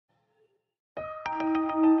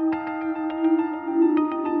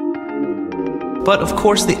But of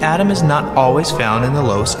course, the atom is not always found in the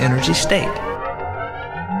lowest energy state,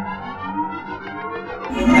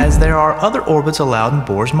 as there are other orbits allowed in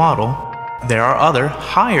Bohr's model. There are other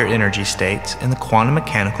higher energy states in the quantum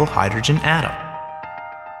mechanical hydrogen atom.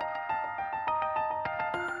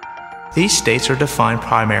 These states are defined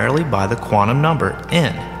primarily by the quantum number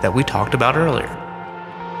n that we talked about earlier.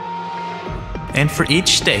 And for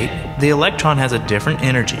each state, the electron has a different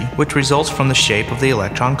energy, which results from the shape of the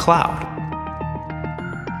electron cloud.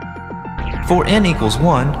 For n equals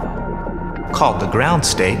 1, called the ground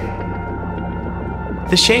state,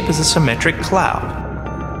 the shape is a symmetric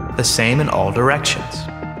cloud, the same in all directions.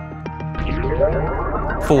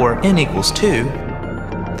 For n equals 2,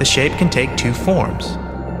 the shape can take two forms,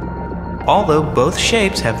 although both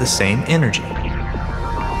shapes have the same energy.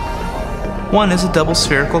 One is a double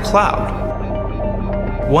spherical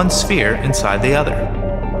cloud, one sphere inside the other,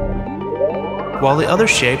 while the other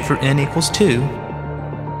shape for n equals 2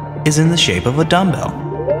 is in the shape of a dumbbell.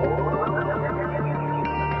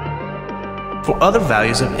 For other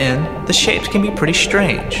values of n, the shapes can be pretty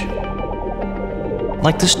strange,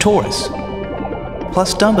 like this torus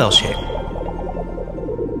plus dumbbell shape.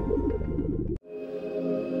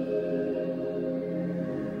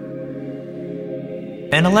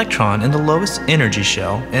 An electron in the lowest energy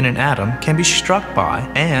shell in an atom can be struck by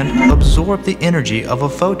and absorb the energy of a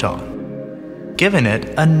photon, giving it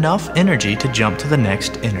enough energy to jump to the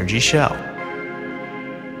next energy shell.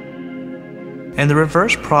 And the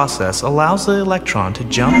reverse process allows the electron to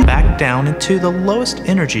jump back down into the lowest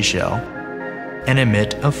energy shell and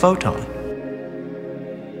emit a photon.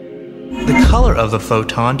 The color of the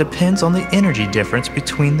photon depends on the energy difference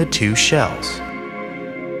between the two shells.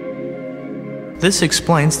 This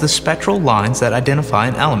explains the spectral lines that identify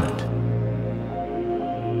an element.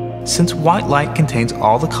 Since white light contains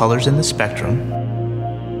all the colors in the spectrum,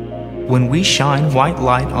 when we shine white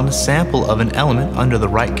light on a sample of an element under the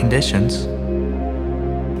right conditions,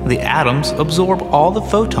 the atoms absorb all the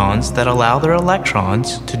photons that allow their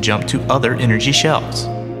electrons to jump to other energy shells.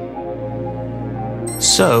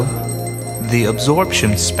 So, the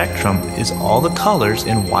absorption spectrum is all the colors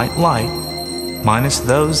in white light minus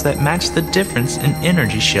those that match the difference in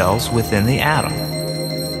energy shells within the atom.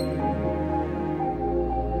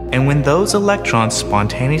 And when those electrons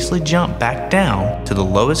spontaneously jump back down to the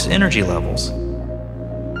lowest energy levels,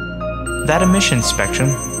 that emission spectrum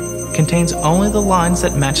contains only the lines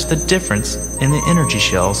that match the difference in the energy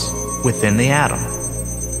shells within the atom.